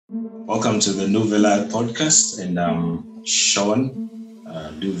Welcome to the NuveyLive Podcast, and I'm Sean,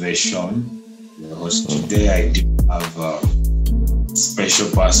 Duve Sean, your host. Today I do have a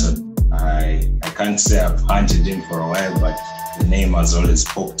special person. I can't say I've hunted him for a while, but the name has always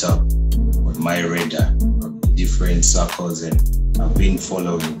popped up on my radar from different circles, and I've been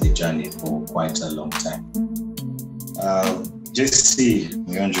following the journey for quite a long time. JC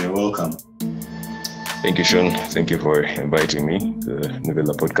Muyonjo, welcome. Thank you, Sean. Thank you for inviting me to the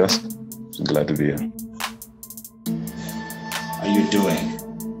NuveyLive Podcast. I'm glad to be here. How are you doing?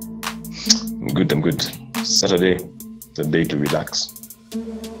 I'm good. Saturday, the day to relax.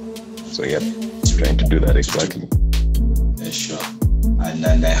 So yeah, trying to do that exactly. Yeah, sure.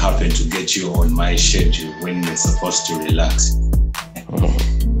 And I happen to get you on my schedule when you're supposed to relax.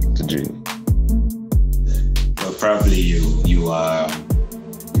 It's a dream. Well, probably you are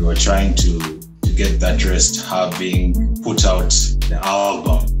trying to get that rest, having put out the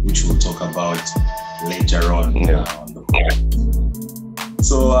album, which we'll talk about later on. On the podcast.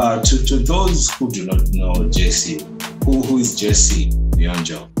 So to those who do not know JC, who is JC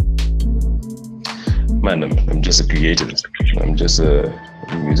Muyonjo? Man, I'm just a creative. I'm just a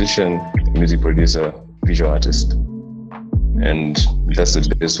musician, music producer, visual artist. And that's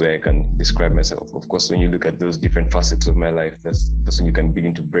the best way I can describe myself. Of course, when you look at those different facets of my life, that's when you can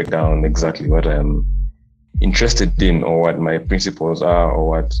begin to break down exactly what I'm interested in, or what my principles are, or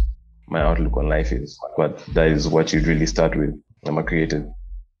what my outlook on life is. But that is what you'd really start with. I'm a creative.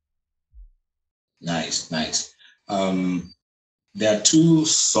 Nice. There are two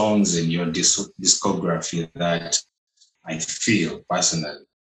songs in your discography that I feel personally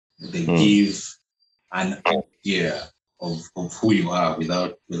they give an idea of who you are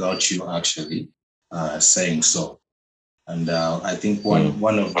without you actually saying so. And I think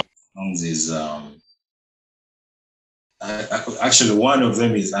one of the songs is actually one of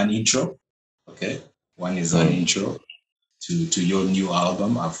them is an intro. Okay, one is an intro to your new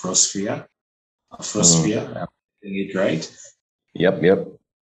album, Afrosphere. I'm saying it right? Yep.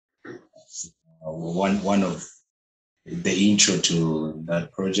 One of the intro to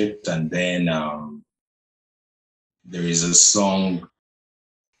that project, and then there is a song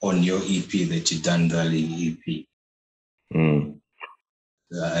on your EP, the Chidandali EP. And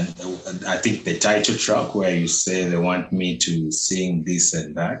I think the title track where you say they want me to sing this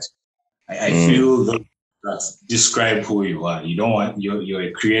and that. I feel that describe who you are. You don't want you're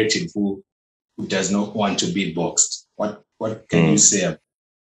a creative who does not want to be boxed. What can you say?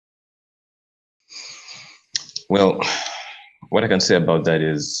 Well, what I can say about that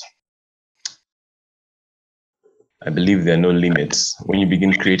is I believe there are no limits. When you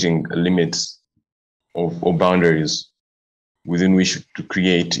begin creating limits or boundaries within which to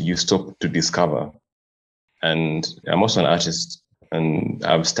create, you stop to discover. And I'm also an artist, and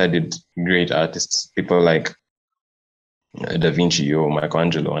I've studied great artists, people like Da Vinci or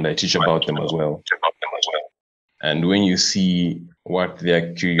Michelangelo, and I teach about them as well. And when you see what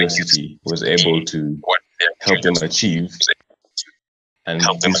their curiosity was able to help them achieve, and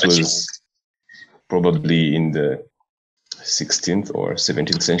this was probably in the 16th or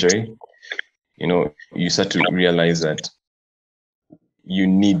 17th century, you start to realize that you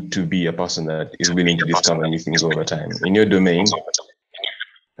need to be a person that is willing to discover new things over time. In your domain,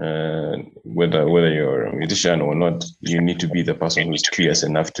 whether you're a musician or not, you need to be the person who's curious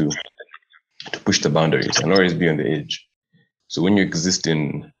enough to push the boundaries and always be on the edge. So when you exist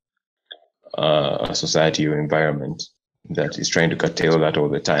in a society or environment that is trying to curtail that all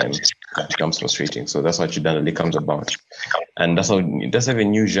the time, it becomes frustrating. So that's what Chidandali comes about. And that's how even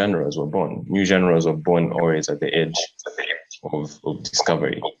new genres were born. New genres were born always at the edge of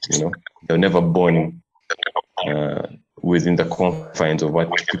discovery. They're never born within the confines of what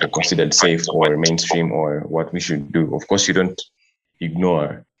people considered safe or mainstream or what we should do. Of course, you don't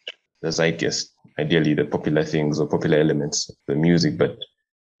ignore the zeitgeist, ideally the popular things or popular elements, the music, but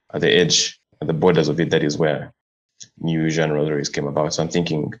at the edge, at the borders of it, that is where new genres always came about. So I'm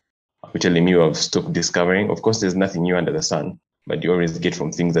thinking, you're telling me you have stopped discovering. Of course, there's nothing new under the sun, but you always get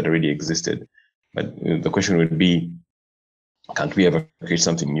from things that already existed. But the question would be, can't we ever create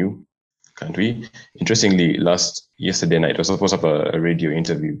something new? Can't we? Interestingly, yesterday night, I was supposed to have a radio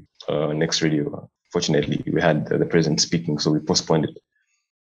interview, Next Radio. Fortunately, we had the president speaking, so we postponed it.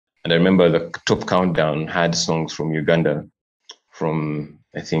 And I remember the top countdown had songs from Uganda from,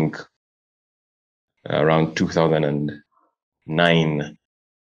 I think, around 2009,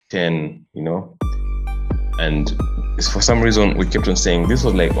 10, And for some reason, we kept on saying this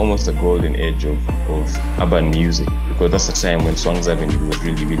was like almost a golden age of urban music, because that's the time when Swang's Avenue was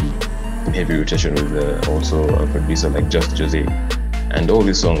really, really in heavy rotation with also a producer like Just Jose. And all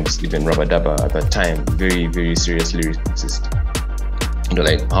these songs, even Rabba Dabba at that time, very, very serious lyricist. They're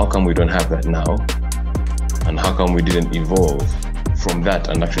like, how come we don't have that now? And how come we didn't evolve from that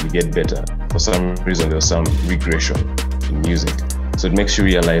and actually get better? For some reason, there was some regression in music. So it makes you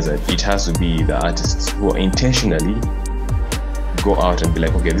realize that it has to be the artists who intentionally go out and be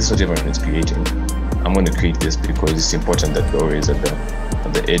like, okay, this is what everyone is creating. I'm going to create this because it's important that we're always at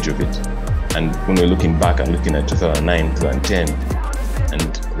the edge of it. And when we're looking back and looking at 2009, 2010,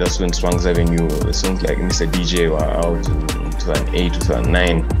 and that's when Swangs Avenue, the songs like Mr. DJ were out in 2008,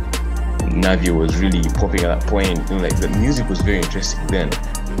 2009. Navi was really popping at that point. Like the music was very interesting then.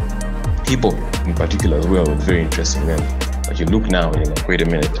 Hip-hop in particular as well was very interesting then. But you look now and you're like, wait a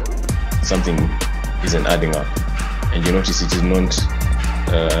minute, something isn't adding up. And you notice it is not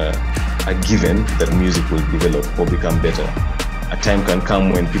a given that music will develop or become better. A time can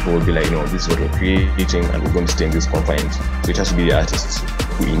come when people will be like, no, this is what we're creating and we're going to stay in this confines. So it has to be the artists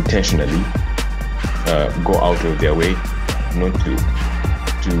who intentionally go out of their way not to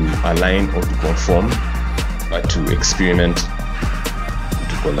align or to conform, but to experiment,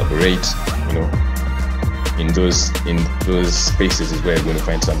 to collaborate, in those spaces is where you're going to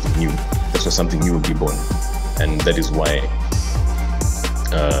find something new. That's where something new will be born. And that is why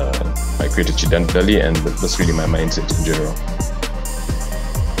I created Chidandali, and that's really my mindset in general.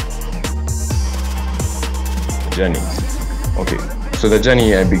 Journey. Okay, so the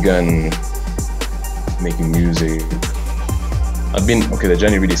journey I began making music. The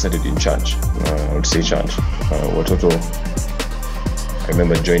journey really started in church. I would say church. Watoto. I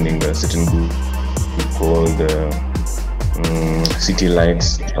remember joining a certain group called City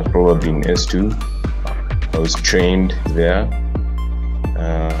Lights. I was probably in S2. I was trained there.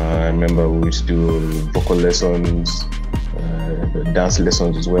 I remember we used to do vocal lessons, dance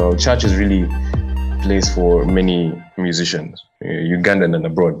lessons as well. Church is really place for many musicians, Ugandan and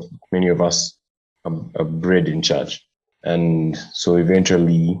abroad. Many of us are bred in church. And so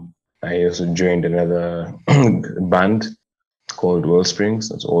eventually I also joined another band called Wellsprings,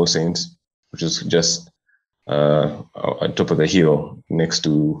 that's All Saints, which is just at top of the hill next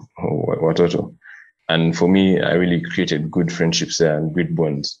to Watoto. And for me, I really created good friendships there and good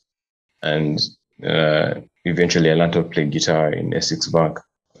bonds. And eventually I learned to play guitar in Essex Park.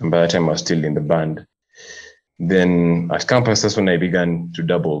 And by the time I was still in the band. Then at campus, that's when I began to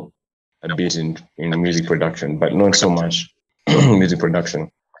dabble a bit in music production, but not so much music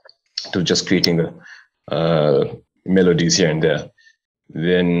production, to just creating the melodies here and there.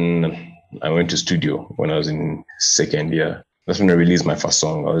 Then I went to studio when I was in second year. That's when I released my first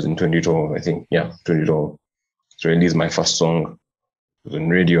song. I was in 2012, I think. Yeah, 2012. So I released my first song. It was on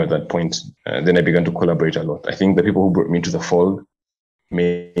radio at that point. Then I began to collaborate a lot. I think the people who brought me into the fold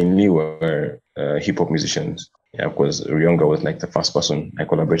mainly were hip-hop musicians. Yeah, because Ryonga was like the first person I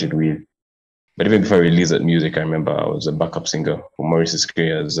collaborated with. But even before I released that music, I remember I was a backup singer for Maurice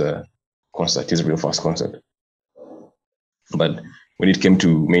Skria's concert, his real first concert. But when it came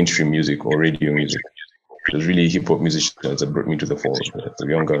to mainstream music or radio music, it was really hip-hop musicians that brought me to the fold. The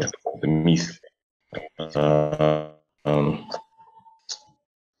Ryonga, the Myth.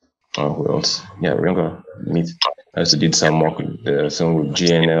 Who else? Yeah, Ryonga, Myth. I also did some more song with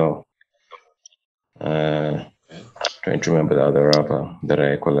GNL. Trying to remember the other rapper that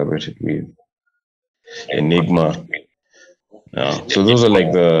I collaborated with. Enigma. So those are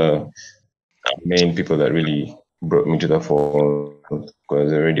like the main people that really brought me to the fold because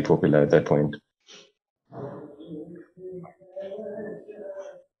they're already popular at that point.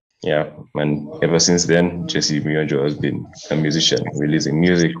 Yeah, and ever since then, JC Muyonjo has been a musician, releasing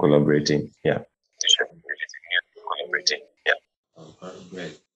music, collaborating. Yeah. Oh,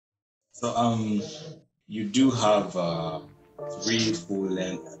 great. So you do have 3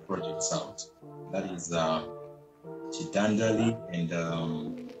 full-length projects out. That is Chidandali and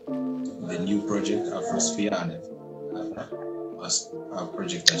the new project Afrosphere, and a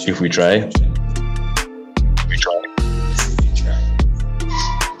project that If We Try.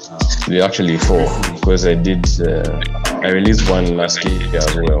 They're actually 4 because I released one last year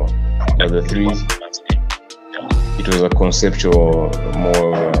as well. But the 3, it was a conceptual,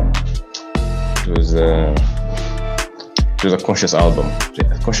 more. It was a conscious album,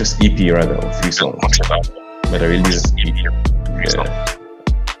 a conscious EP rather, of 3 songs. But I released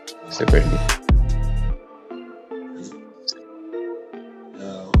separately.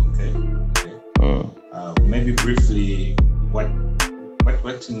 Okay. Maybe briefly, what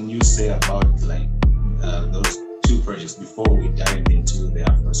can you say about like those 2 projects before we dive into the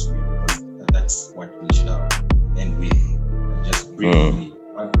Afrosphere? Because that's what we shall end with. Just briefly,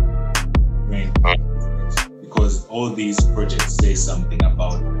 because all all these projects say something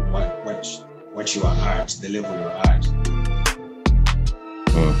about what your art, the level of your art.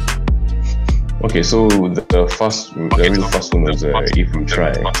 Okay, so the real first one was If We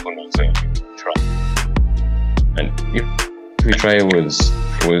Try. And If We Try was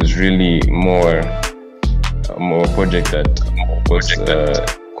really more a project that was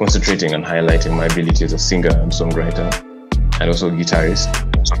concentrating on highlighting my ability as a singer and songwriter and also guitarist,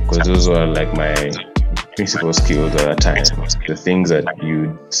 because those were like my principal skills at that time. The things that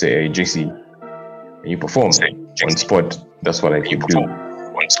you say, hey, JC, you perform on spot, that's what I could do.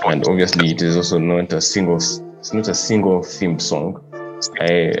 And obviously it is also not a single themed song.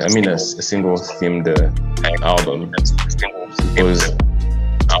 I mean a single themed album, because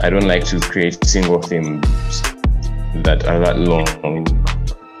I don't like to create single themes that are that long.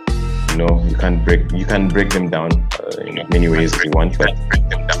 You know, you can break them down in many ways if you want, but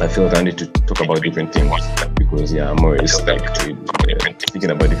I feel that I need to talk about different things, because I'm always like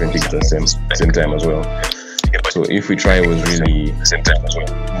thinking about different things at the same time as well. So If We Try was really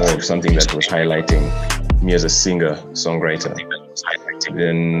more of something that was highlighting me as a singer, songwriter.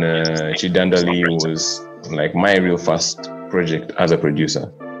 Then Chidandali was like my real first project as a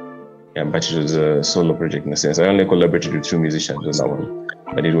producer. Yeah, but it was a solo project in a sense. I only collaborated with 2 musicians on that one,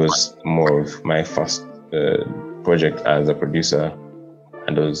 but it was more of my first project as a producer,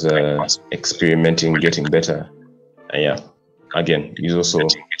 and I was experimenting, getting better. And again, it's also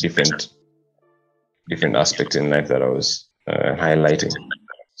different aspects in life that I was highlighting.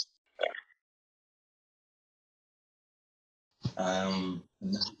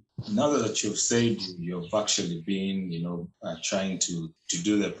 Now that you've said you've actually been, trying to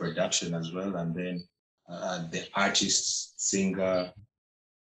do the production as well, and then the artist, singer,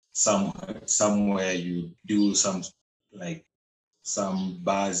 somewhere you do some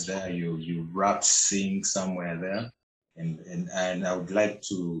bars there, you rap, sing somewhere there, and I would like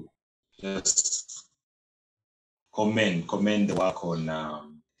to just commend the work on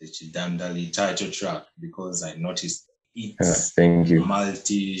the Chidandali title track, because I noticed it's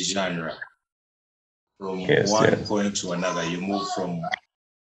multi-genre. From one point to another, you move from,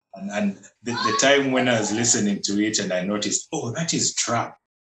 and the time when I was listening to it and I noticed, oh, that is trap.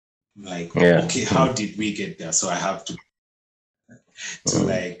 Like, okay, how did we get there? So I have to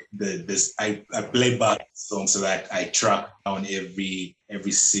like this. I play back the song so that I track down every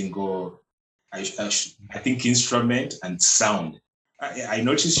single. I think instrument and sound. I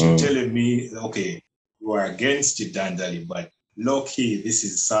noticed you telling me, okay, you are against Chidandali, but low key, this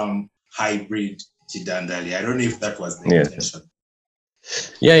is some hybrid Chidandali. I don't know if that was the intention.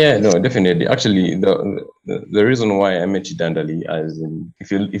 Yeah, no, definitely. Actually, the reason why I made Chidandali, as in,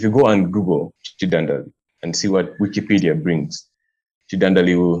 if you go and Google Chidandali and see what Wikipedia brings,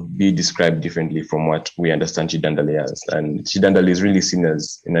 Chidandali will be described differently from what we understand Chidandali as. And Chidandali is really seen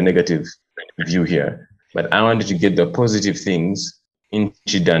as in a negative view here. But I wanted to get the positive things in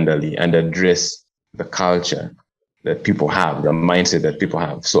Chidandali and address the culture that people have, the mindset that people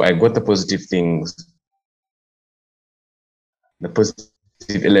have. So I got the positive things, the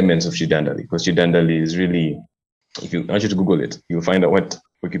positive elements of Chidandali, because Chidandali is really, if you want you to Google it, you'll find out what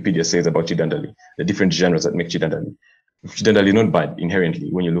Wikipedia says about Chidandali, the different genres that make Chidandali. Chidandali is not bad inherently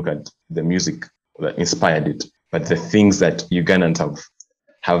when you look at the music that inspired it, but the things that Ugandans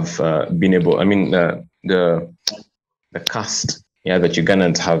have been able, I mean, the cast, that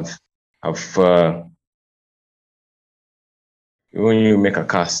Ugandans have when you make a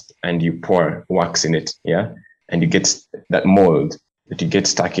cast and you pour wax in it, and you get that mold that you get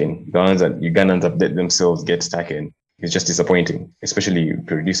stuck in, the ones that Ugandans have let themselves get stuck in, is just disappointing, especially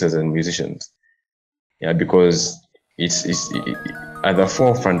producers and musicians. Because it's at the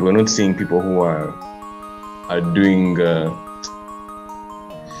forefront, we're not seeing people who are doing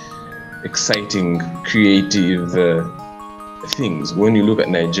exciting, creative things. When you look at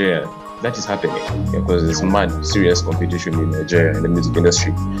Nigeria, that is happening, because there's mad, serious competition in Nigeria in the music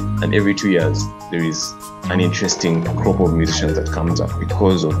industry, and every 2 years there is an interesting crop of musicians that comes up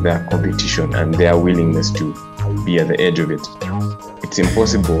because of their competition and their willingness to be at the edge of it. It's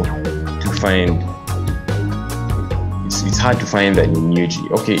impossible to find. It's hard to find that in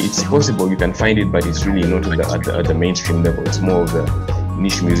Nuji. Okay, it's possible you can find it, but it's really not at the mainstream level. It's more of the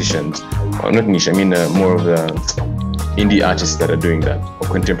niche musicians, or not niche. I mean, more of the indie artists that are doing that, or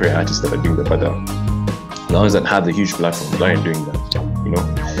contemporary artists that are doing that. But the ones that have the huge platforms aren't doing that,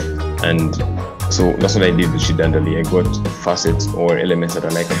 And so that's what I did with Chidandali. I got facets or elements that I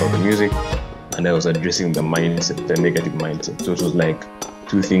like about the music, and I was addressing the mindset, the negative mindset. So it was like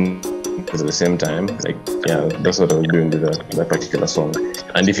two things at the same time. Like, yeah, that's what I was doing with that particular song.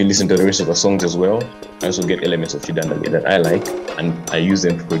 And if you listen to the rest of the songs as well, I also get elements of Chidandali that I like, and I use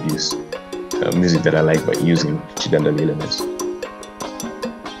them to produce music that I like by using Chidandali elements.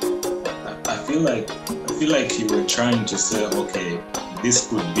 I feel like you were trying to say, okay, this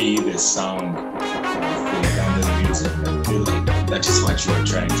could be the sound of Chidandali music. I feel like that is what you were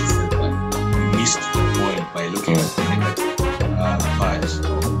trying to say, but you missed the point by looking at the negative part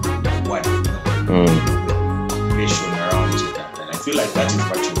of what the creation around Chidandali. I feel like that is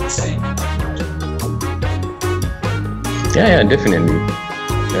what you were saying. Yeah, definitely.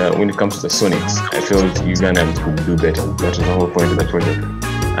 When it comes to the sonics, I felt Ugandans could do better. That was the whole point of the project.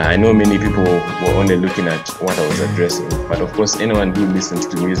 I know many people were only looking at what I was addressing, but of course, anyone who listens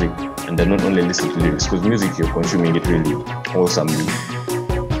to music and does not only listen to lyrics, because music, you're consuming it really wholesomely.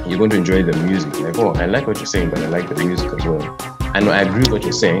 You're going to enjoy the music. Like, oh, I like what you're saying, but I like the music as well. I know I agree with what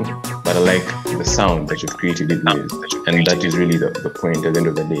you're saying, but I like the sound that you've created it with. And that is really the point at the end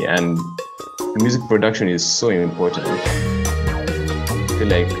of the day. And music production is so important. I feel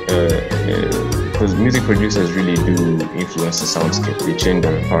like because music producers really do influence the soundscape. They change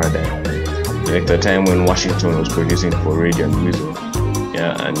the paradigm. Like the time when Washington was producing for radio and music,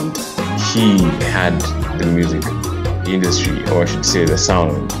 and he had the music industry, or I should say the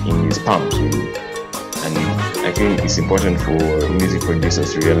sound, in his palms really. And I think it's important for music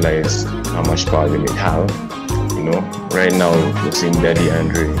producers to realize how much power they may have. You know, right now we're seeing Daddy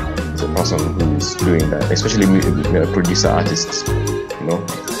Andre is a person who is doing that, especially producer artists. You know,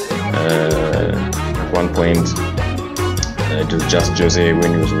 at one point it was just Jose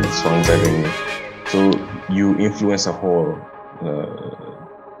when he was with Swans Avenue. So you influence a whole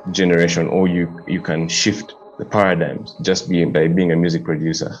generation, or you can shift the paradigms just by being a music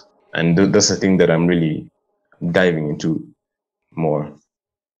producer. And that's the thing that I'm really diving into more.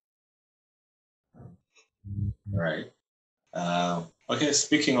 Right. Okay,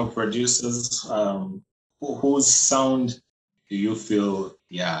 speaking of producers, whose sound do you feel,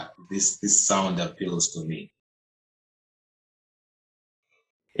 this sound appeals to me?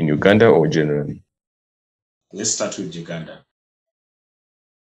 In Uganda or generally? Let's start with Uganda.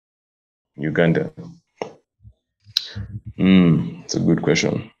 Uganda. It's a good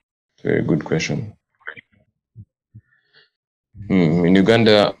question. Very good question. In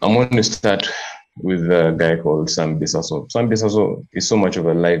Uganda, I'm going to start with a guy called Sam Bisaso. Sam Bisaso is so much of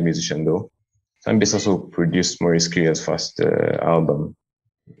a live musician, though. Sam Bisaso produced Maurice Kriya's first album.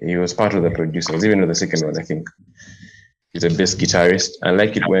 He was part of the producers, even with the second one, I think. He's a bass guitarist. I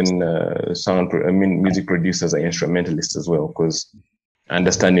like it when music producers are instrumentalists as well, because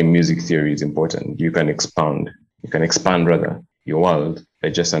understanding music theory is important. You can expand your world by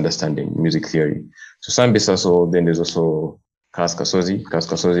just understanding music theory. So Sam Bisaso, then there's also Kaz Kasozi. Kaz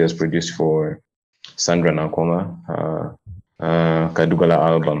Kasozi has produced for Sandra Nakoma, Kadugala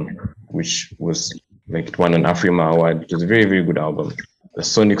album, which was like it won an Afrima award. It was a very, very good album. The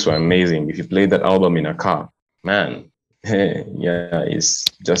sonics were amazing. If you play that album in a car, man, it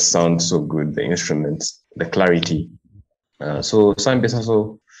just sounds so good. The instruments, the clarity. So Sam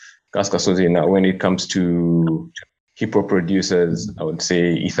Bisaso, Kaz Kasozi. Now, when it comes to hip hop producers, I would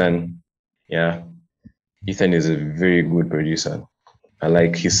say Ethan. Yeah, Ethan is a very good producer. I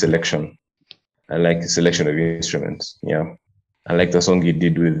like his selection. I like his selection of instruments. Yeah, I like the song he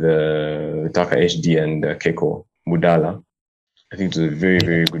did with Taka HD and Keko Budala. I think it was a very,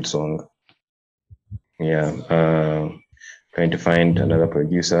 very good song. Yeah, trying to find another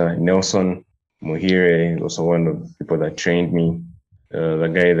producer. Nelson Muhire is also one of the people that trained me.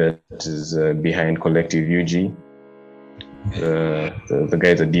 The guy that is behind Collective UG. The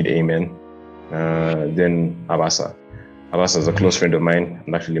guy that did Amen. Then Abasa. Abasa is a close friend of mine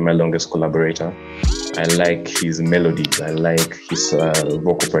and actually my longest collaborator. I like his melodies. I like his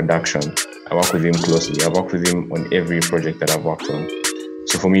vocal production. I work with him closely. I work with him on every project that I've worked on.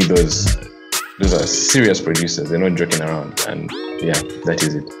 So for me, those are serious producers. They're not joking around. And yeah, that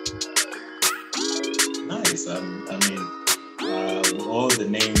is it. Nice. I mean, all the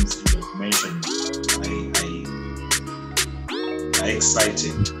names you've mentioned are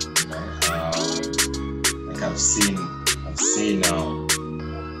exciting. You know? Like I've seen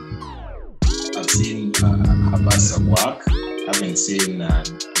Abasa work. I haven't seen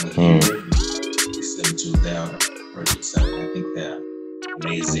listen to their projects. I think they're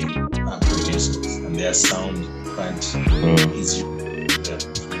amazing producers, and their sound is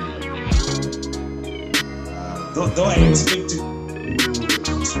though I expected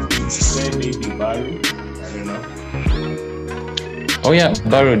to say maybe Baru. I don't know. Oh yeah,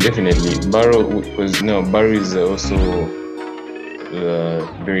 Baru definitely. Baru is also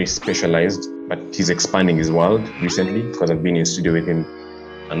very specialized, but he's expanding his world recently because I've been in studio with him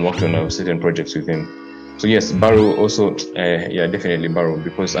and worked on certain projects with him. So yes, Barrow also, definitely Barrow,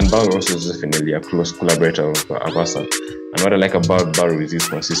 and Barrow also is definitely a close collaborator of Avasa. And what I like about Barrow is his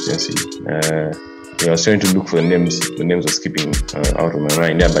consistency. I was trying to look for the names are skipping out of my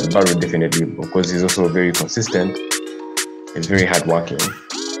mind. Yeah, but Barrow definitely, because he's also very consistent, he's very hardworking,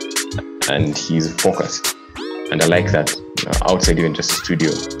 and he's focused. And I like that outside even just the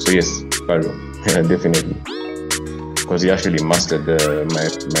studio. So yes, Barrow, definitely, because he actually mastered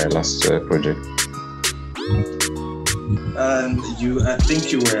my last project. And I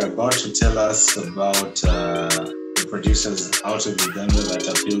think you were about to tell us about the producers out of Uganda that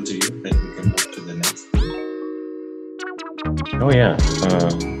appeal to you, that we can move to the next thing. Oh yeah,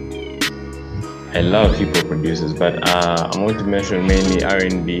 I love hip hop producers, but I'm going to mention mainly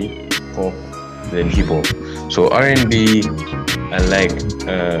R&B, pop, then hip hop. So R&B, I like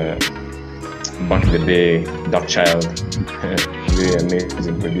back in the day, Darkchild, very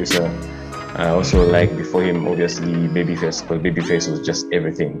amazing producer. I also like before him, obviously, Babyface, because Babyface was just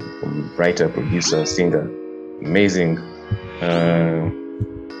everything, from writer, producer, singer, amazing.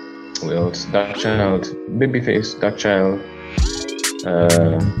 What else? Darkchild, Babyface, Darkchild,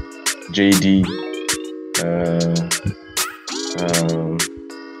 JD.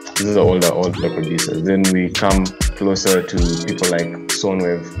 These are all the producers. Then we come closer to people like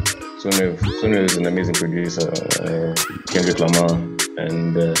Sonwave. Sonwave is an amazing producer. Kendrick Lamar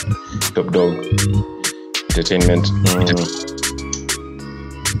and Top Dog Entertainment.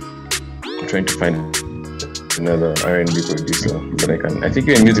 I'm trying to find another R&B producer, but I think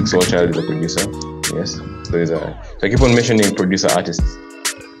even Music Soul Child is a producer. Yes, so I keep on mentioning producer artists.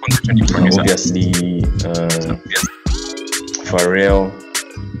 Obviously, Pharrell.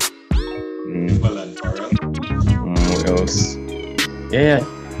 What else? Yeah,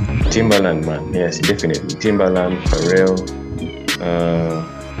 Timbaland, man. Yes, definitely. Timbaland, Pharrell.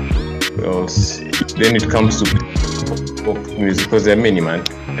 What else? Then it comes to pop music, because there are many, man.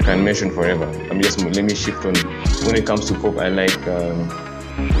 I can mention forever. Let me shift on. When it comes to pop, I like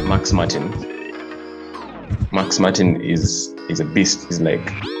Max Martin. Max Martin is a beast. He's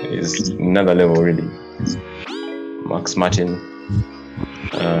another level really. Max Martin.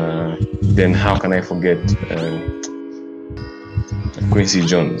 Then how can I forget Quincy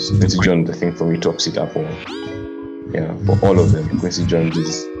Jones? Quincy Jones, I think for me tops it up for all of them. Quincy Jones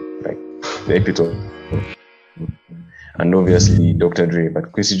is like the epitome. And obviously Dr. Dre,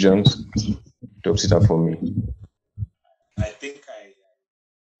 but Quincy Jones tops it up for me. I think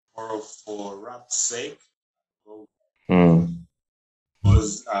for rap's sake,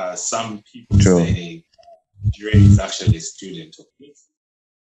 because some people say Dre is actually a student of me.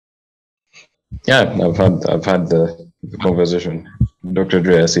 Yeah, I've had the conversation. Dr.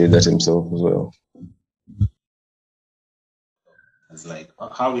 Dre said that himself as well. It's like,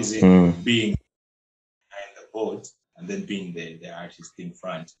 how is it being behind the board and then being the artist in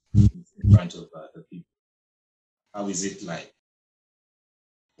front of the people? How is it like?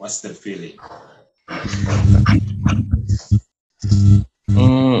 What's the feeling?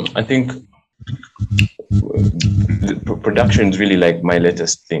 I think production is really like my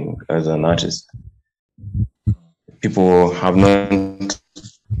latest thing as an artist. People are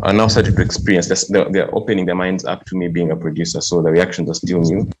now starting to experience this. They're opening their minds up to me being a producer, so the reactions are still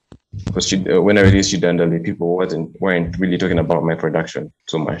new. Because when I released Chidandale, people weren't really talking about my production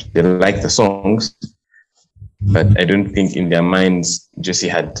so much. They liked the songs, but I don't think in their minds JC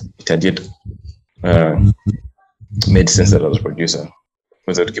had yet made sense that I was a producer.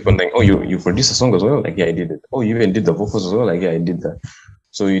 Because I would keep on thinking, oh, you produced a song as well? Like, yeah, I did it. Oh, you even did the vocals as well? Like, yeah, I did that.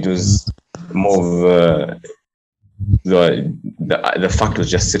 So it was more of the fact was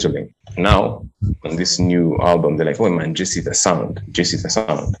just settling. Now, on this new album, they're like, oh man, JC the sound.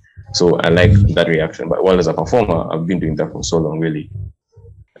 So I like that reaction. But while as a performer, I've been doing that for so long, really.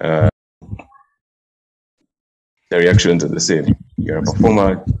 The reactions are the same. You're a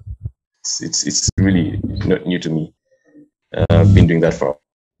performer. It's really not new to me. I've been doing that for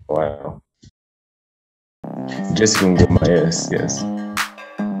a while. Just can go my yes.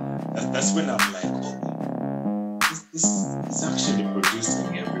 That's when I'm like, oh, this is actually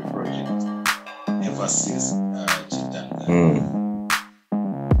producing every project ever since Chidandale.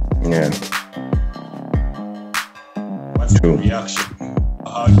 Yeah. What's the reaction?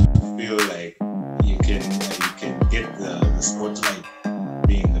 How do you feel like you can get the spotlight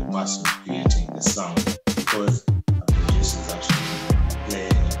being the person creating the sound? Because producers actually play a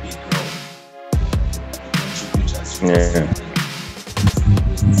big role. Contributors to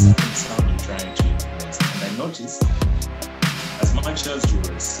the sound you're trying to influence. And I noticed, as much as you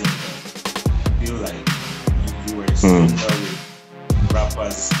were a singer, I feel like you were a singer with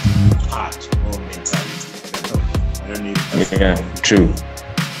rappers' heart or mentality. I don't know if that's yeah, true.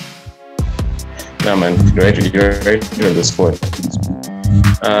 No, man, you're right on the spot.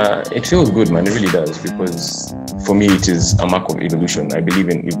 It feels good, man. It really does, because for me, it is a mark of evolution. I believe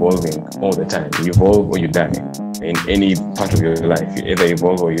in evolving all the time. You evolve or you die. In any part of your life, you either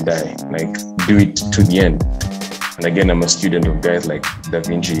evolve or you die. Like, do it to the end. And again, I'm a student of guys like Da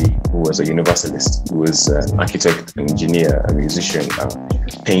Vinci, who was a universalist, who was an architect, an engineer, a musician, a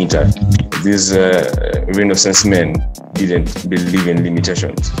painter. These Renaissance men didn't believe in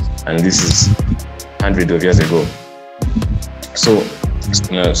limitations. And this is hundreds of years ago. So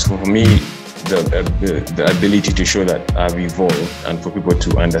for me, the ability to show that I've evolved, and for people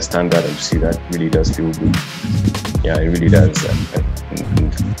to understand that and to see that, really does feel good. Yeah, it really does. And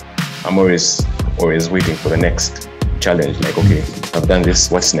I'm always waiting for the next challenge. Like, okay, I've done this,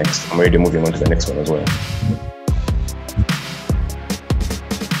 what's next? I'm already moving on to the next one as well.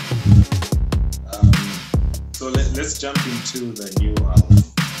 So let's jump into the new album.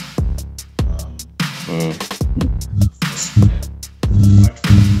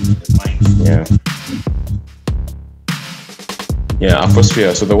 Yeah,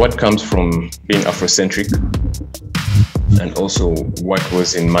 Afrosphere. So the word comes from being Afrocentric, and also what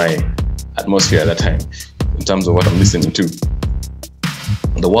was in my atmosphere at that time, in terms of what I'm listening to.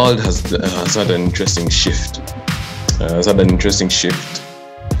 The world has had an interesting shift.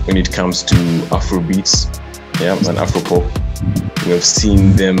 When it comes to Afrobeats, and Afropop. We have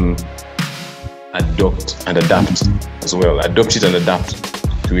seen them adopt and adapt as well. Adopt it and adapt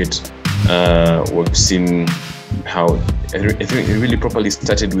to it. We've seen how I think it really properly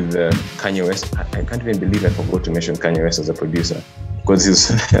started with Kanye West. I can't even believe I forgot to mention Kanye West as a producer, because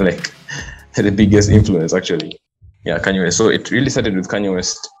he's like the biggest influence, actually. Yeah, Kanye West. So it really started with Kanye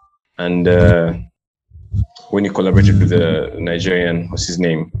West, and when he collaborated with the Nigerian, what's his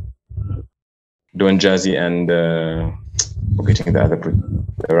name, Don Jazzy, and forgetting the other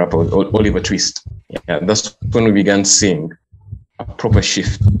the rapper, Oliver Twist. Yeah, that's when we began seeing a proper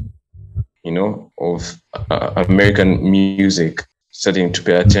shift, of American music starting to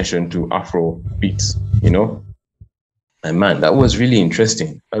pay attention to Afro beats, And man, that was really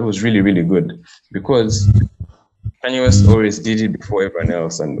interesting. That was really, really good, because Kanye West always did it before everyone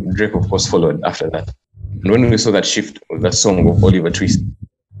else, and Drake, of course, followed after that. And when we saw that shift of that song of Oliver Twist,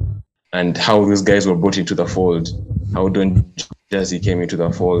 and how these guys were brought into the fold, how Don Jazzy came into the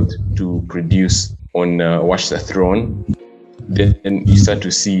fold to produce on Watch the Throne, then you start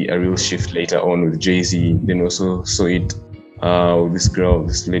to see a real shift later on with JC. Then also saw it with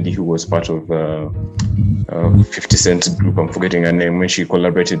this lady who was part of 50 Cent's group. I'm forgetting her name, when she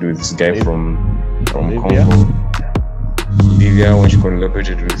collaborated with this guy from Congo. Livia, when she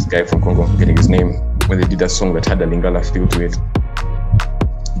collaborated with this guy from Congo, I'm forgetting his name, when they did that song that had a Lingala feel to it.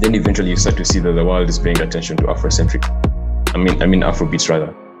 Then eventually you start to see that the world is paying attention to Afrocentric. I mean Afrobeats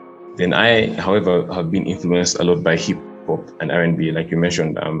rather. Then I, however, have been influenced a lot by hip hop and R&B. Like you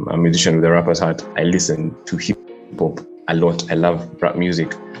mentioned, I'm a musician with a rapper's heart. I listen to hip hop a lot. I love rap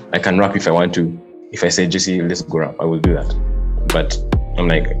music. I can rap if I want to. If I say, JC, let's go rap, I will do that. But I'm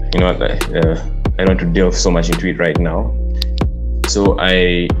like, I don't want to delve so much into it right now. So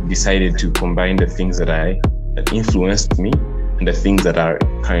I decided to combine the things that influenced me and the things that are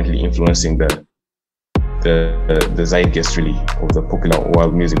currently influencing the zeitgeist, really, of the popular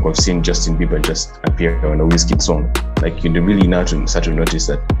world music. We've seen Justin Bieber just appear on a Wizkid song. Like, you really now start to notice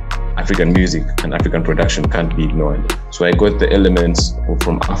that African music and African production can't be ignored. So I got the elements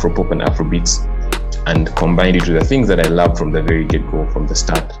from Afropop and Afrobeats and combined it with the things that I love from the very get-go, from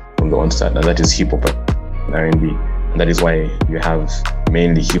the onset, and that is hip-hop and R&B. And that is why you have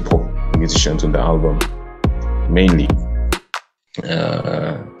mainly hip-hop musicians on the album, mainly.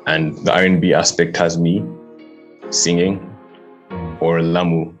 And the R&B aspect has me singing, or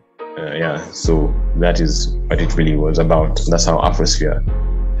Lamu. So that is what it really was about. That's how Afrosphere,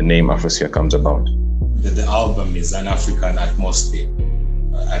 the name Afrosphere, comes about. The album is an African atmosphere.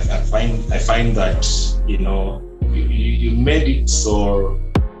 I find that you made it so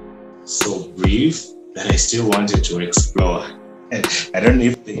brief that I still wanted to explore. I don't know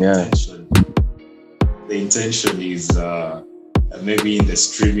if the intention is maybe in the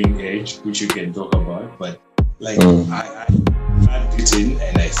streaming age, which you can talk about, but like I had it in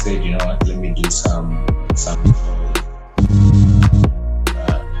and I said, you know what, let me do some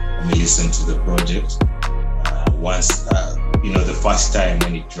let me listen to the project once the first time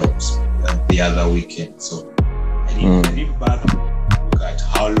when it drops the other weekend. So I didn't bother look at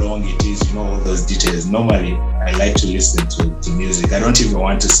how long it is, all those details. Normally, I like to listen to music. I don't even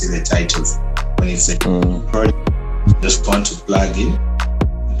want to see the titles. When it's a project, I just want to plug in,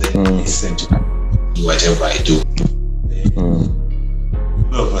 then listen to whatever I do.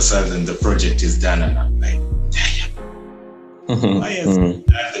 All of a sudden, the project is done, and I'm like, damn. Why has he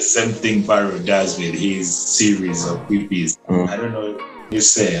done the same thing Barrow does with his series of EPs? I don't know what you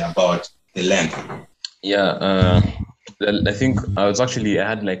say about the length. Yeah, I think I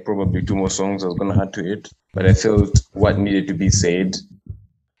had like probably 2 more songs I was going to add to it, but I felt what needed to be said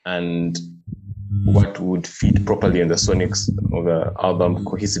and what would fit properly in the sonics of the album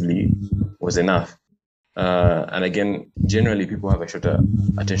cohesively was enough. And again, generally people have a shorter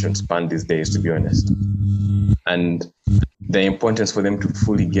attention span these days, to be honest. And the importance for them to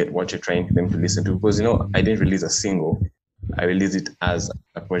fully get what you're trying for them to listen to, because, I didn't release a single. I released it as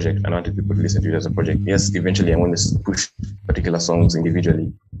a project. I wanted people to listen to it as a project. Yes, eventually I want to push particular songs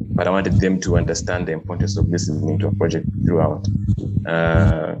individually, but I wanted them to understand the importance of listening to a project throughout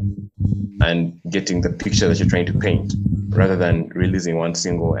and getting the picture that you're trying to paint, rather than releasing one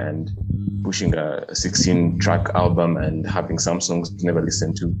single and pushing a 16-track album and having some songs never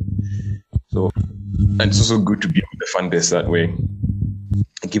listened to. So, and it's also good to be with the fan base that way.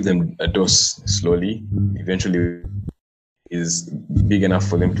 Give them a dose slowly. Eventually, is big enough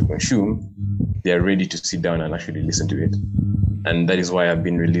for them to consume, they are ready to sit down and actually listen to it. And that is why I've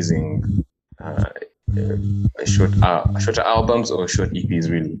been releasing shorter albums or short EPs,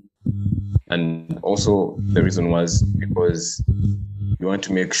 really. And also the reason was because you want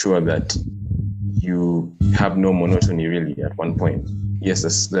to make sure that you have no monotony really at one point. Yes,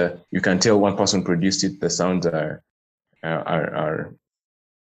 you can tell one person produced it, the sounds are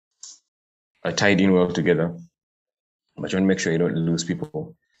tied in well together. But you want to make sure you don't lose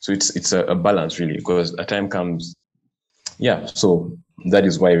people. So it's a balance, really, because a time comes. Yeah, so that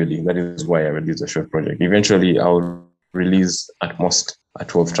is why I released a short project. Eventually, I'll release at most a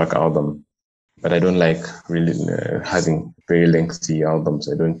 12-track album, but I don't like really having very lengthy albums.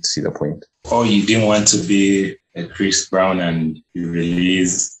 I don't see the point. Oh, you didn't want to be a Chris Brown and you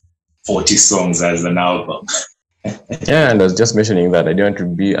release 40 songs as an album. Yeah, and I was just mentioning that I didn't want to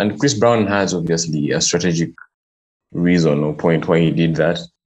be, and Chris Brown has obviously a strategic reason or point why he did that,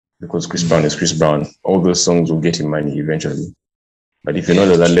 because Chris Brown is Chris Brown. All those songs will get him money eventually. But if you're not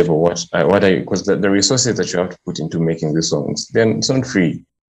at that level, because the resources that you have to put into making these songs, then it's not free.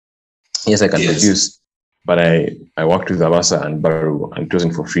 Yes, I can produce, but I worked with Abasa and Baru, and it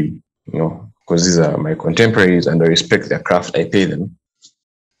wasn't for free, because these are my contemporaries and I respect their craft. I pay them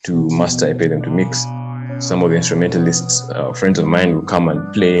to master, I pay them to mix. Some of the instrumentalists, friends of mine, will come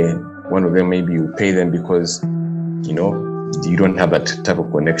and play. One of them, maybe you pay them because you don't have that type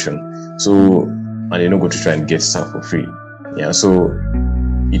of connection. So, and you're not going to try and get stuff for free. Yeah, so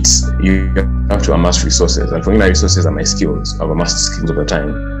you have to amass resources. And for me, my resources are my skills. I've amassed skills over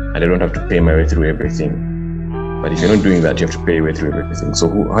time, and I don't have to pay my way through everything. But if you're not doing that, you have to pay your way through everything. So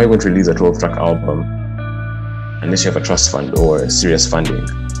how are you going to release a 12-track album unless you have a trust fund or serious funding?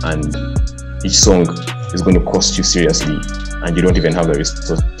 And each song is going to cost you seriously, and you don't even have the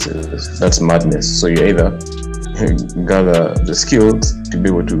resources. That's madness. So you either gather the skills to be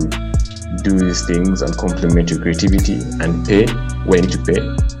able to do these things and complement your creativity and pay when to pay,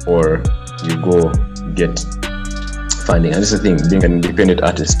 or you go get funding. And this is the thing, being an independent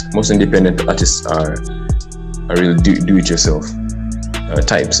artist, most independent artists are real do-it-yourself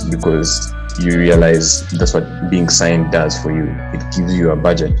types, because you realize that's what being signed does for you. It gives you a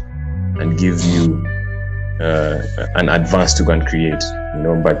budget and gives you an advance to go and create,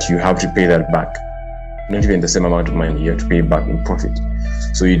 but you have to pay that back. Not even the same amount of money, you have to pay back in profit.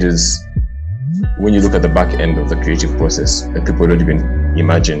 So it is, when you look at the back end of the creative process, that people don't even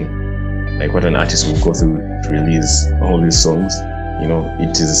imagine, like what an artist will go through to release all these songs.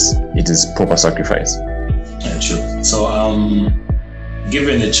 It is proper sacrifice. Yeah, true. So,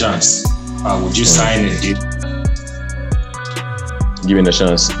 given a chance, would you sign a deal? Given a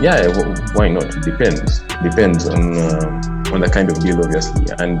chance, yeah, why not? It depends on the kind of deal, obviously.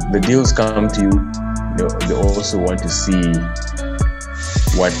 And the deals come to you. They also want to see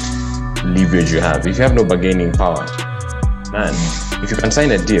what leverage you have. If you have no bargaining power, man, if you can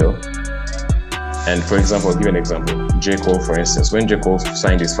sign a deal, and for example, I'll give you an example. J. Cole, for instance, when J. Cole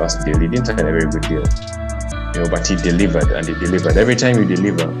signed his first deal, he didn't sign a very good deal, but he delivered, and he delivered. Every time you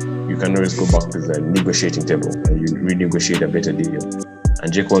deliver, you can always go back to the negotiating table and you renegotiate a better deal.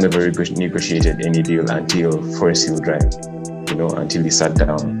 And J. Cole never negotiated any deal until Forest Hill Drive, until he sat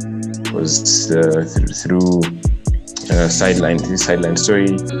down. It was through his sideline story,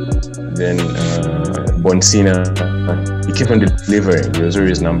 then Bonsina, he kept on delivering. He was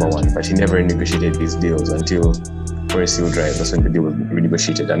always number one, but he never negotiated these deals until Forest Hill Drive. That's when the deal was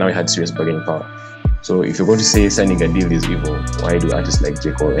renegotiated, and now he had serious bargaining power. So if you're going to say signing a deal is evil, why do artists like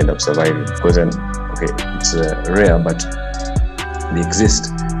J. Cole end up surviving? Because then, okay, it's rare, but they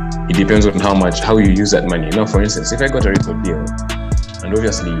exist. It depends on how you use that money. Now, for instance, if I got a record deal, and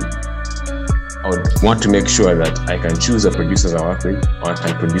obviously I would want to make sure that I can choose the producers I work with, or I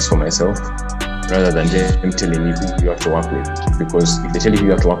can produce for myself, rather than them telling me who you have to work with. Because if they tell you who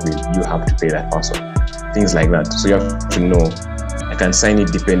you have to work with, you have to pay that person. Things like that. So you have to know, I can sign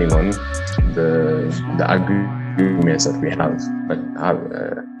it depending on the agreements that we have. But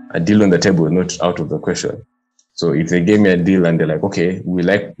a deal on the table is not out of the question. So if they gave me a deal and they're like, okay, we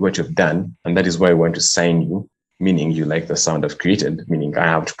like what you've done, and that is why we want to sign you, meaning you like the sound I've created, meaning I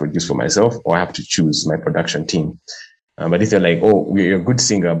have to produce for myself or I have to choose my production team. But if they're like, oh, you're a good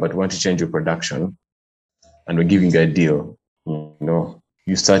singer, but we want to change your production and we're giving you a deal,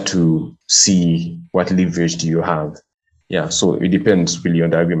 you start to see what leverage do you have. Yeah, so it depends really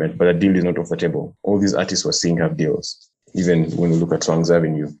on the argument, but a deal is not off the table. All these artists we're seeing have deals. Even when we look at Swang's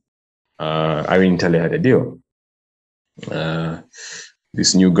Avenue, Irene Tale had a deal.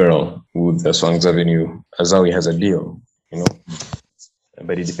 This new girl with the Swang's Avenue, Azawi, has a deal,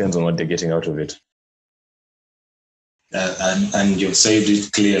 but it depends on what they're getting out of it. And you've said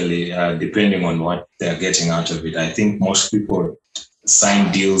it clearly, depending on what they're getting out of it. I think most people sign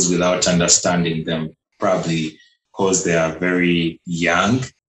deals without understanding them, probably because they are very young,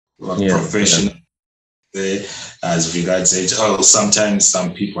 professional. As regards age, sometimes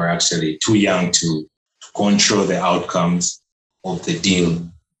some people are actually too young to control the outcomes of the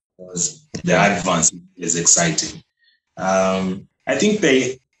deal, because the advance is exciting. I think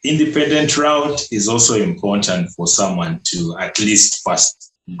the independent route is also important for someone to at least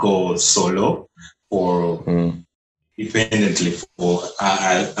first go solo or independently for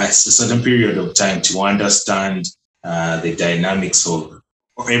a certain period of time to understand the dynamics of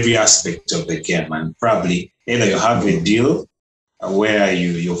every aspect of the game. And probably either you have a deal where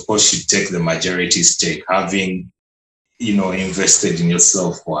you of course should take the majority stake, having invested in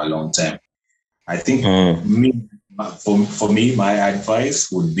yourself for a long time. I think for me, my advice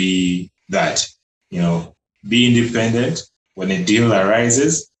would be that, be independent. When a deal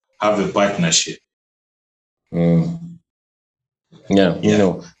arises, have a partnership. That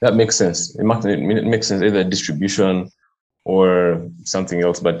makes sense. It makes sense, either distribution or something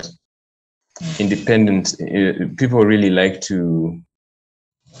else, but independent, people really like to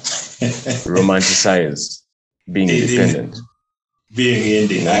romanticize being independent. Being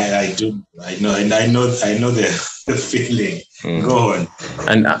indie, I know the feeling. Go on.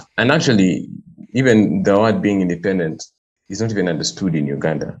 And actually, even the word being independent is not even understood in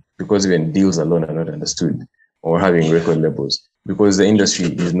Uganda, because even deals alone are not understood, or having record labels, because the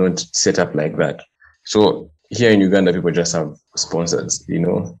industry is not set up like that. So here in Uganda, people just have sponsors,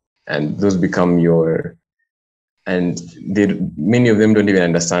 and those become and many of them don't even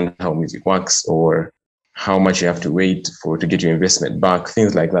understand how music works or how much you have to wait to get your investment back,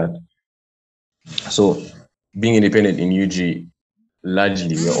 things like that. So being independent in UG,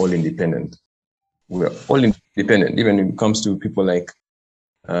 largely we're all independent. We're all independent, even when it comes to people like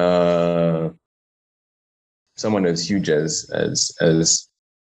someone as huge as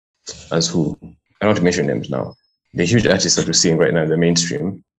who? I don't want to mention names now. The huge artists that we're seeing right now in the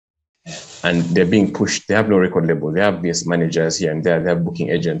mainstream, and they're being pushed. They have no record label. They have these managers here and there. They have booking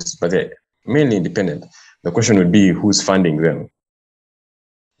agents, but they're mainly independent. The question would be, who's funding them?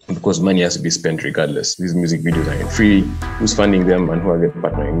 Because money has to be spent regardless. These music videos are free. Who's funding them and who are they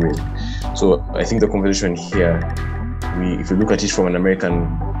partnering with? So I think the conversation here, if you look at it from an American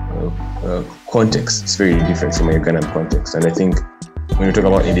context, it's very different from a Ugandan context. And I think when you talk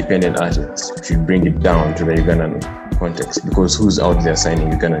about independent artists, you should bring it down to the Ugandan context, because who's out there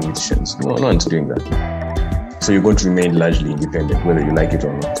signing Ugandan musicians? No one's doing that. So you're going to remain largely independent, whether you like it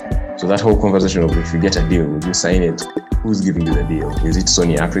or not. So that whole conversation of, if you get a deal, will you sign it? Who's giving you the deal? Is it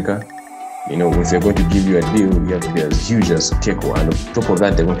Sony Africa? If they're going to give you a deal, you have to be as huge as Keko, and on top of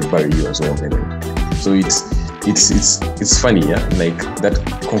that, they're going to bury you as well. So it's funny, yeah. Like that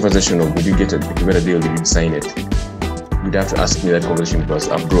conversation of, if you get a deal, did you sign it? You'd have to ask me that conversation, because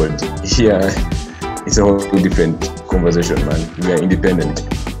abroad, here, it's a whole different conversation, man. We are independent.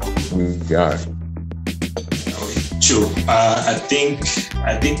 We are. True. I think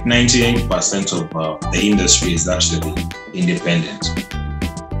 98% of the industry is actually independent.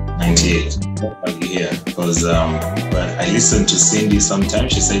 98. Yeah, because I listen to Cindy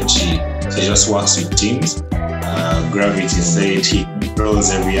sometimes. She said she just works with teams. Gravity said he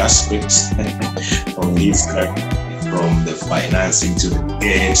controls every aspect of his career. from the financing to the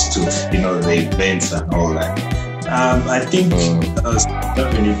gate to, the events and all that. I think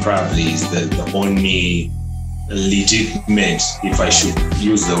revenue probably is the only legitimate, if I should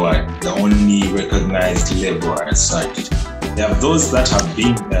use the word, the only recognized label as such. There are those that have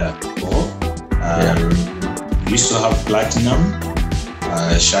been there before. We used to have Platinum,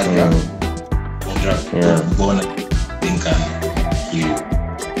 Shaga, Bona,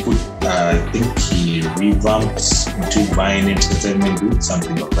 I think he revamped into Vine Entertainment Group,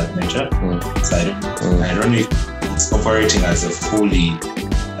 something of that nature. So I don't know if it's operating as a fully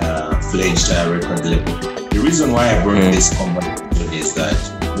fledged record label. The reason why I brought this conversation is that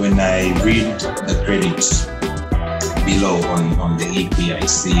when I read the credits below on the EP, I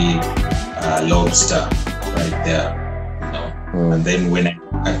see Lobster right there. And then when I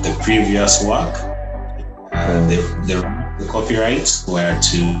look at the previous work, the copyrights were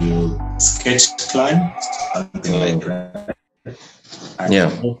to Sketch Clan, something like that. I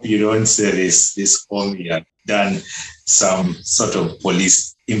hope you don't say this homie had done some sort of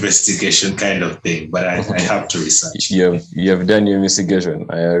police investigation kind of thing, but I have to research. You have done your investigation.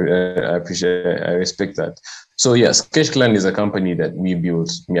 I appreciate, I respect that. So Sketch Clan is a company that we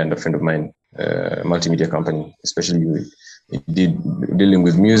built, me and a friend of mine, a multimedia company, especially dealing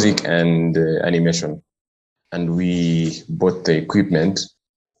with music and animation. And we bought the equipment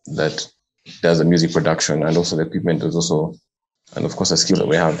that does the music production, and also the equipment is also, and of course, a skill that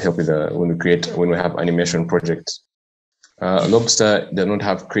we have help with when we have animation projects. Lobster does not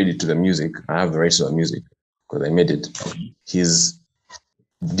have credit to the music. I have the rights to the music because I made it. He's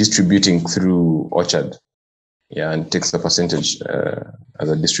distributing through Orchard, and takes a percentage as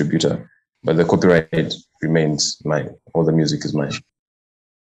a distributor, but the copyright remains mine. All the music is mine.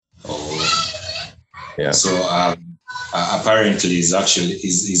 So apparently is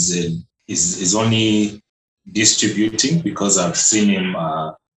only distributing because I've seen him.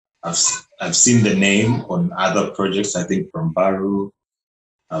 I've seen the name on other projects. I think from Baru.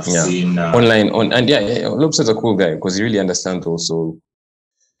 I've seen online Lobster's a cool guy because he really understands also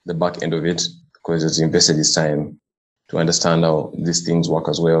the back end of it, because he's invested his time to understand how these things work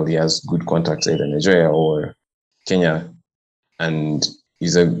as well. He has good contacts either in Nigeria or Kenya, and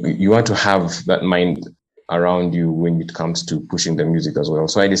you want to have that mind around you when it comes to pushing the music as well.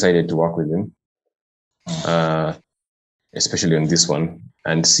 So I decided to work with him, especially on this one,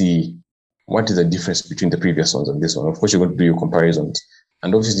 and see what is the difference between the previous ones and this one. Of course, you're going to do your comparisons,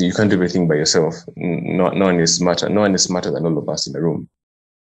 and obviously you can't do everything by yourself. No one is smarter. No one is smarter than all of us in the room.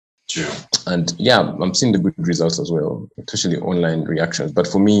 True. And I'm seeing the good results as well, especially online reactions. But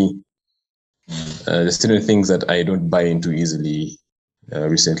for me, there's certain things that I don't buy into easily.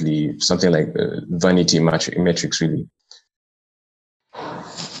 Recently, something like vanity metrics, really,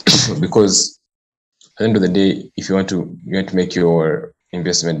 because at the end of the day, if you want to make your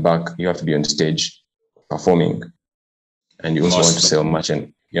investment back, you have to be on stage performing, and you also want to sell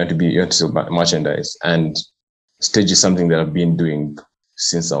merchandise. You want to sell merchandise, and stage is something that I've been doing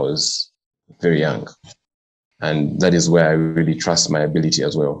since I was very young, and that is where I really trust my ability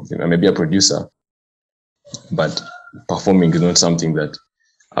as well. I may be a producer, but performing is not something that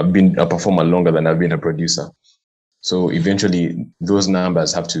I've been a performer longer than I've been a producer. So eventually those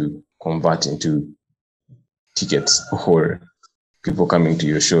numbers have to convert into tickets or people coming to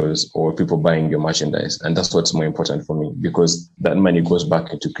your shows or people buying your merchandise. And that's what's more important for me, because that money goes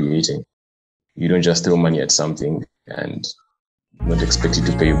back into creating. You don't just throw money at something and not expect it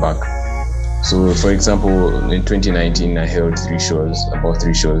to pay you back. So for example, in 2019, I held about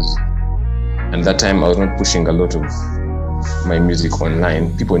three shows. And that time I was not pushing a lot of my music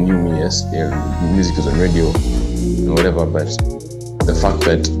online. People knew me, yes, music is on radio or whatever, but the fact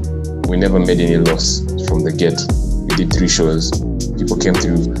that we never made any loss from the get. We did 3 shows, people came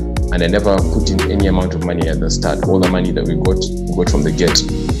through, and I never put in any amount of money at the start. All the money that we got from the get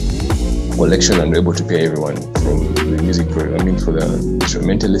collection, and we're able to pay everyone from the music, for the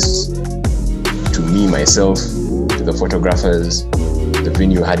instrumentalists, to me, myself, to the photographers. The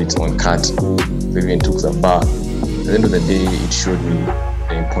venue had its own cut. Vivian took the bar. At the end of the day, it showed me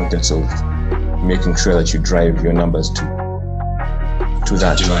the importance of making sure that you drive your numbers to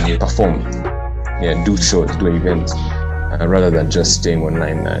that, perform. Do shows, do events, rather than just staying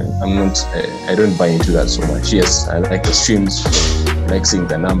online. I don't buy into that so much. Yes, I like the streams, I like seeing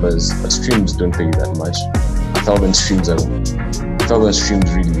the numbers, but streams don't pay you that much. 1,000 streams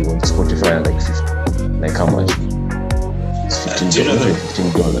really on Spotify are like 50. Like how much?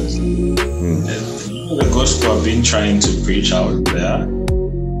 $15. The gospel I've been trying to preach out there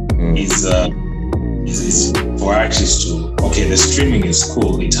is is for artists to, okay, the streaming is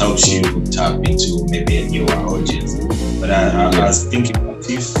cool. It helps you tap into maybe a newer audience. But I was thinking,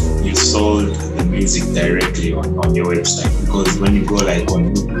 if you sold the music directly on your website, because when you go like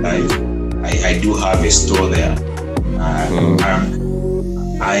on NuveyLive, I do have a store there.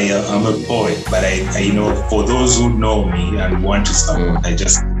 I'm a poet, but I know for those who know me and want to support, I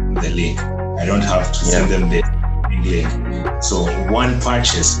just send the link. I don't have to send them the link. So one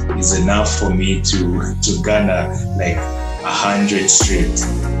purchase is enough for me to garner like 100 streams,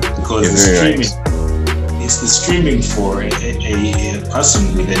 because the streaming for a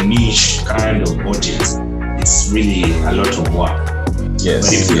person with a niche kind of audience, it's really a lot of work.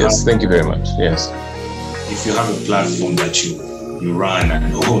 Yes, thank you very much. Yes. If you have a platform that you run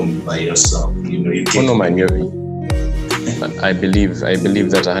and own by yourself, you can. Oh no, man, I believe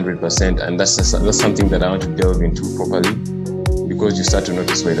that 100%, and that's something that I want to delve into properly, because you start to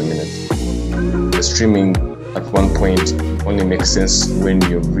notice, wait a minute, the streaming at one point only makes sense when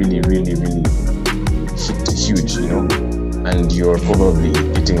you're really, really, really hit huge, and you're probably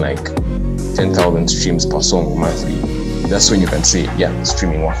getting like 10,000 streams per song monthly. That's when you can say, yeah,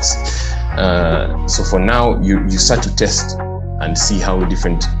 streaming works. So for now, you start to test and see how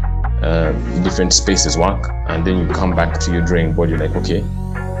different spaces work, and then you come back to your drawing board. You're like, okay,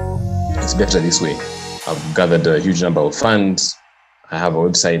 it's better this way. I've gathered a huge number of funds. I have a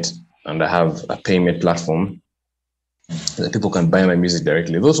website and I have a payment platform that people can buy my music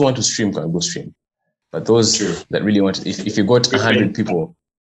directly. Those who want to stream can go stream, but those that really want, if you got 100 people,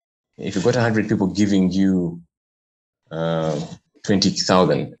 giving you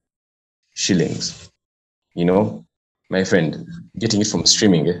 20,000 shillings, my friend, getting it from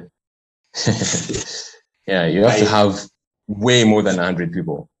streaming, yeah, you have to have way more than 100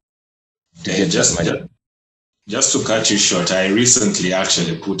 people to get just money. Just to cut you short, I recently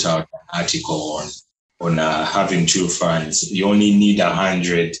actually put out an article on having true fans. You only need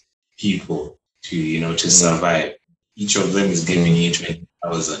 100 people to survive. Each of them is giving you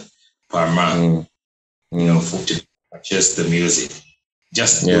 20,000 per month, to purchase the music.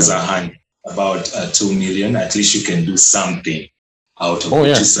 Just those 100. About 2 million, at least you can do something out of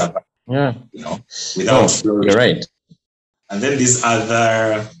it to survive. Without you're right. And then these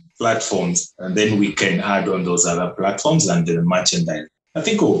other platforms, and then we can add on those other platforms and the merchandise. I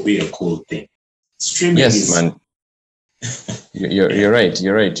think it will be a cool thing. Streaming man. You're right.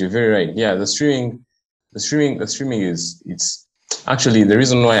 You're very right. Yeah, the streaming is, it's actually the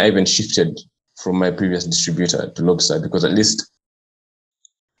reason why I even shifted from my previous distributor to Lobster, because at least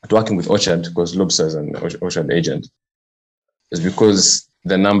working with Orchard, because Lobster is an Orchard agent, is because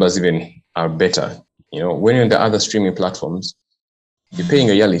the numbers even are better. When you're on the other streaming platforms, you're paying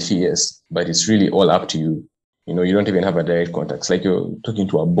a yearly fee, yes, but it's really all up to you. You don't even have a direct contact. It's like you're talking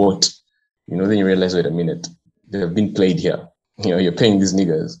to a bot. Then you realize, wait a minute, they have been played here. You're paying these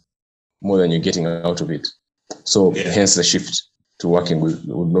niggas more than you're getting out of it. So hence the shift to working with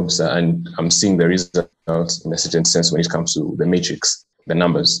Lobster, and I'm seeing the results in a certain sense when it comes to the matrix. The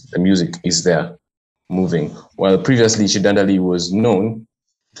numbers, the music is there, moving. While previously Chidandali was known,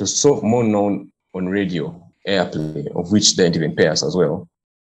 it was so more known on radio, airplay, of which they didn't even pay us as well.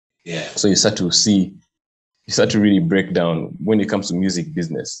 Yeah. So you start to really break down when it comes to music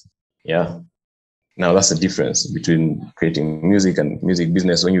business. Yeah. Now that's the difference between creating music and music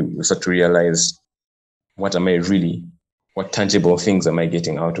business, when you start to realize, what tangible things am I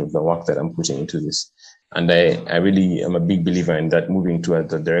getting out of the work that I'm putting into this? And I really am a big believer in that, moving toward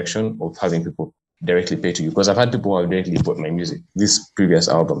the direction of having people directly pay to you. Because I've had people who have directly bought my music. This previous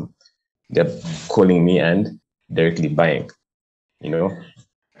album, they're calling me and directly buying,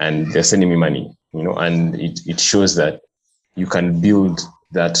 and they're sending me money, and it shows that you can build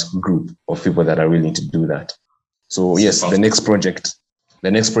that group of people that are willing to do that. So yes, the next project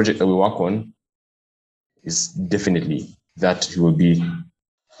that we work on is definitely that will be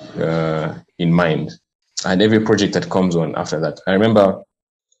in mind. And every project that comes on after that. I remember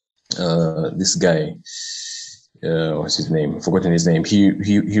this guy, what's his name? Forgotten his name.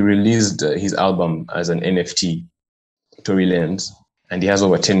 He released his album as an NFT, Tory Lanez, and he has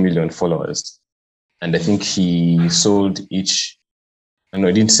over 10 million followers. And I think he sold each. No,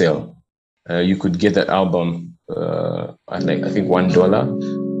 it didn't sell. You could get that album at I think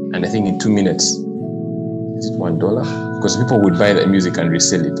 $1, and I think in 2 minutes, is it $1? Because people would buy that music and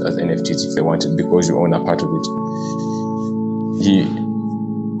resell it as NFTs if they wanted, because you own a part of it. He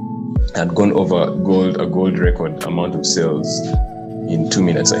had gone over a gold record amount of sales in 2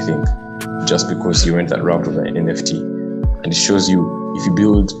 minutes, I think, just because he went that route of an NFT. And it shows you, if you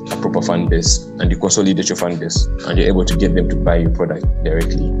build a proper fan base and you consolidate your fan base and you're able to get them to buy your product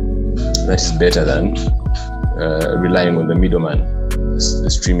directly, that is better than relying on the middleman, the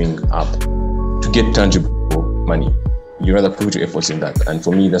streaming app, to get tangible money. You rather put your efforts in that. And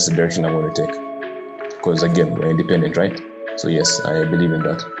for me, that's the direction I want to take. Because again, we're independent, right? So yes, I believe in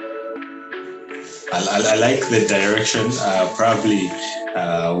that. I like the direction. Probably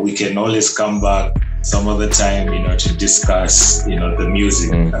we can always come back some other time, to discuss, the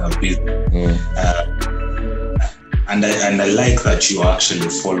music business. And I like that you're actually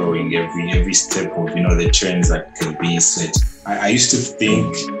following every step of, the trends that can be set. I used to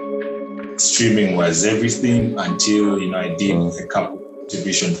think streaming was everything until, I did a couple of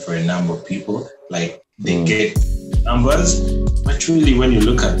division for a number of people. Like they get numbers, but really when you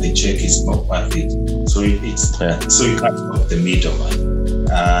look at the check, it's not perfect. So so you can't stop the middleman.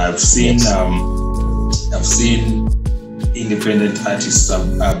 I've seen independent artists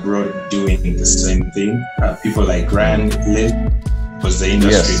abroad doing the same thing. People like Ryan Lynn was the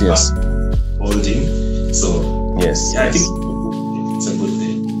industry holding. So I think it's a good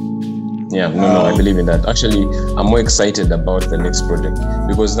thing. Yeah, no, I believe in that. Actually, I'm more excited about the next project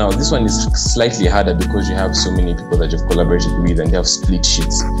because now this one is slightly harder because you have so many people that you've collaborated with and you have split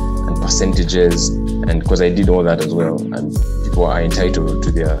sheets and percentages, and because I did all that as well, and people are entitled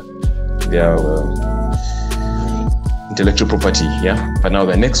to their intellectual property, But now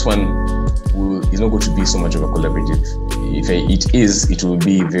the next one is not going to be so much of a collaborative. If it will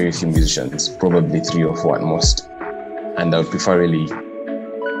be very few musicians, probably 3 or 4 at most, and I would prefer really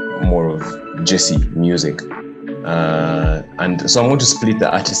more of JC music. And so I'm going to split the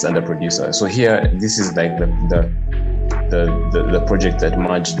artist and the producer. So here, this is like the project that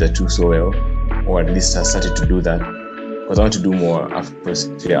merged the two so well, or at least has started to do that. Because I want to do more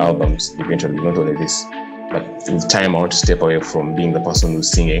Afrosphere albums eventually, not only this. But with time, I want to step away from being the person who's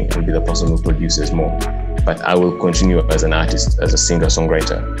singing and be the person who produces more. But I will continue as an artist, as a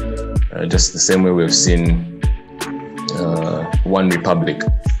singer-songwriter. Just the same way we've seen One Republic,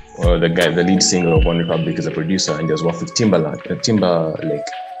 or the lead singer of One Republic is a producer and he has worked with Timbaland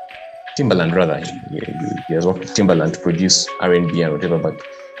rather. He has worked with Timbaland to produce R&B and whatever, but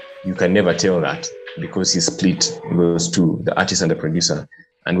you can never tell that because he split those two, the artist and the producer.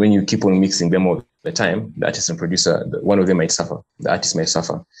 And when you keep on mixing them all the time, the artist and producer, one of them might suffer, the artist might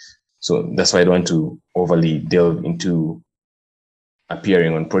suffer. So that's why I don't want to overly delve into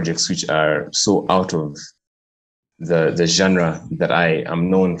appearing on projects which are so out of the genre that I am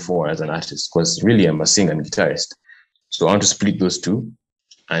known for as an artist, because really I'm a singer and guitarist. So I want to split those two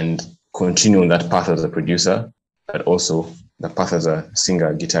and continue on that path as a producer, but also the path as a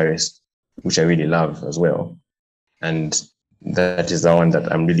singer guitarist, which I really love as well. And that is the one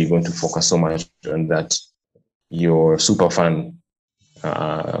that I'm really going to focus so much on, that your super fan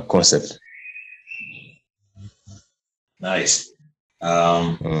concept. Nice.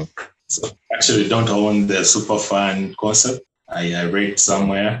 So actually don't own the super fan concept. I read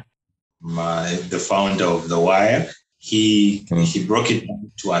somewhere, the founder of The Wire, he broke it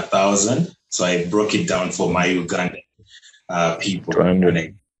down to 1,000. So I broke it down for my Ugandan people.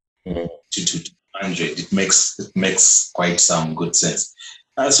 200. To 200. It makes quite some good sense.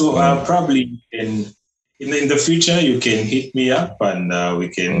 So probably in the future you can hit me up and we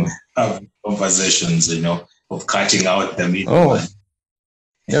can have conversations, of cutting out the middle.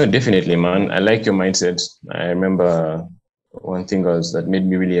 No, definitely, man. I like your mindset. I remember one thing that made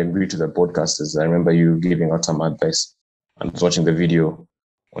me really agree to the podcast is I remember you giving out some advice. I was watching the video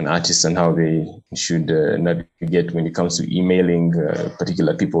on artists and how they should navigate when it comes to emailing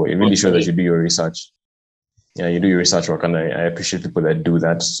particular people. It really shows that you do your research. Yeah, you do your research work, and I appreciate people that do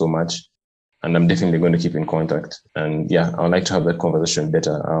that so much. And I'm definitely going to keep in contact. And I would like to have that conversation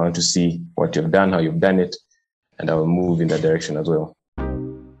better. I want to see what you've done, how you've done it, and I will move in that direction as well.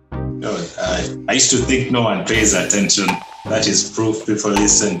 I used to think no one pays attention. That is proof. People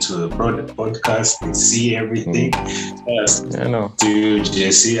listen to the podcast, they see everything. Yes. I know. To you,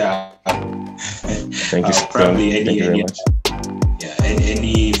 JC. Thank you. Probably Thank you very much.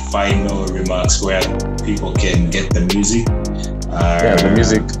 Any final remarks where people can get the music?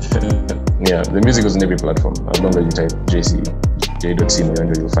 The music is on every platform. As long as you type JC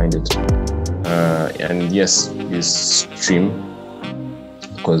Muyonjo, you'll find it. And yes, you stream,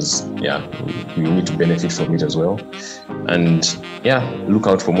 because you need to benefit from it as well. And look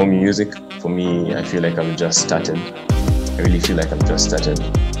out for more music. For me, I feel like I've just started. I really feel like I've just started.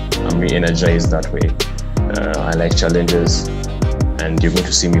 I'm re-energized that way. I like challenges, and you're going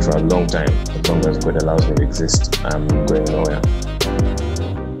to see me for a long time. As long as God allows me to exist, I'm going nowhere.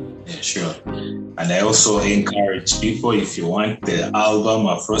 Sure. And I also encourage people, if you want the album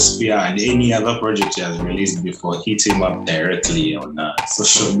Afrosphere and any other project he has released before, hit him up directly on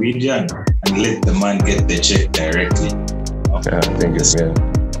social media and let the man get the check directly. Thank you.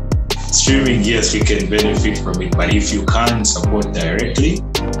 Streaming, yes, we can benefit from it, but if you can't support directly,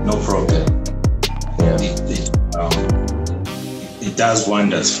 no problem. It does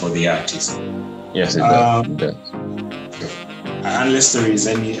wonders for the artist. Yes, it does. Unless there is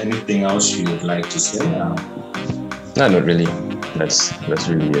anything else you would like to say. No, not really. That's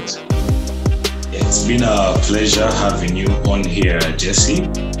really it. It's been a pleasure having you on here, JC.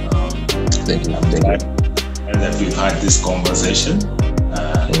 Thank you. That we've had this conversation.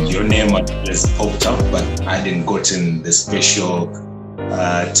 Your name has popped up, but I hadn't gotten the special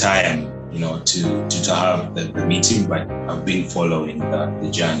time, to have the meeting. But I've been following the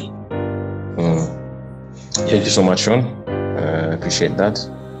journey. Thank you so much, Sean. I appreciate that.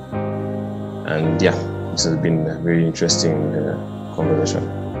 And this has been a very interesting conversation.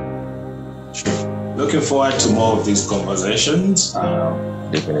 Sure. Looking forward to more of these conversations.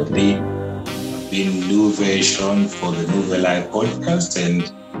 Definitely. I've been Sean for the NuveyLive Podcast, and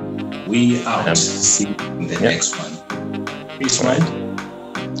we out. See you in the next one. Peace, man.